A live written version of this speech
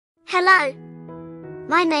Hello,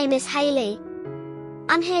 my name is Hayley.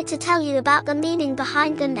 I'm here to tell you about the meaning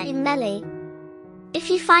behind the name Marely. If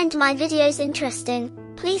you find my videos interesting,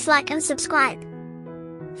 please like and subscribe.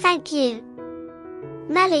 Thank you.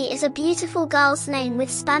 Marely is a beautiful girl's name with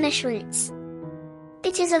Spanish roots.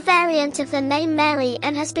 It is a variant of the name Mary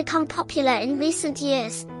and has become popular in recent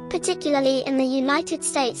years, particularly in the United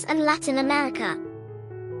States and Latin America.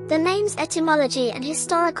 The name's etymology and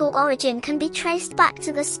historical origin can be traced back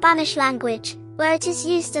to the Spanish language, where it is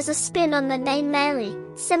used as a spin on the name Mary,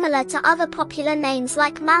 similar to other popular names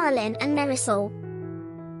like Marilyn and Marisol.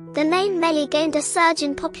 The name Marely gained a surge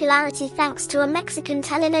in popularity thanks to a Mexican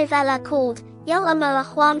telenovela called Yo Amo a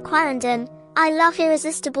Juan Quarandon, I Love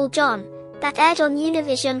Irresistible John, that aired on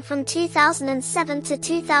Univision from 2007 to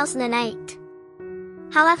 2008.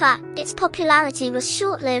 However, its popularity was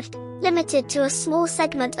short-lived, limited to a small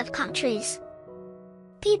segment of countries.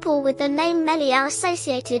 People with the name Marely are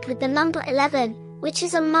associated with the number 11, which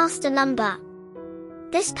is a master number.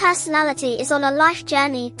 This personality is on a life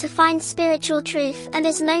journey to find spiritual truth and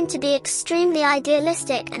is known to be extremely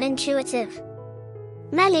idealistic and intuitive.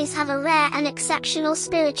 Marelys have a rare and exceptional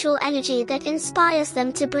spiritual energy that inspires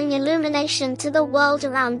them to bring illumination to the world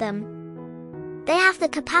around them. They have the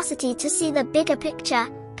capacity to see the bigger picture,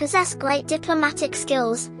 possess great diplomatic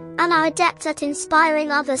skills, and are adept at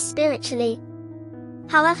inspiring others spiritually.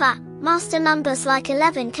 However, master numbers like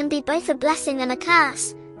 11 can be both a blessing and a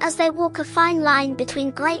curse, as they walk a fine line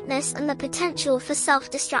between greatness and the potential for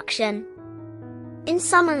self-destruction. In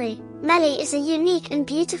summary, Marely is a unique and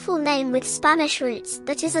beautiful name with Spanish roots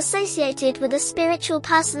that is associated with a spiritual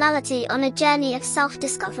personality on a journey of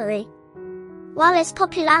self-discovery. While its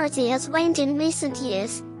popularity has waned in recent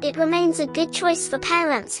years, it remains a good choice for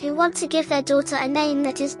parents who want to give their daughter a name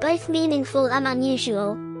that is both meaningful and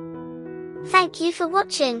unusual. Thank you for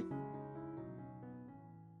watching.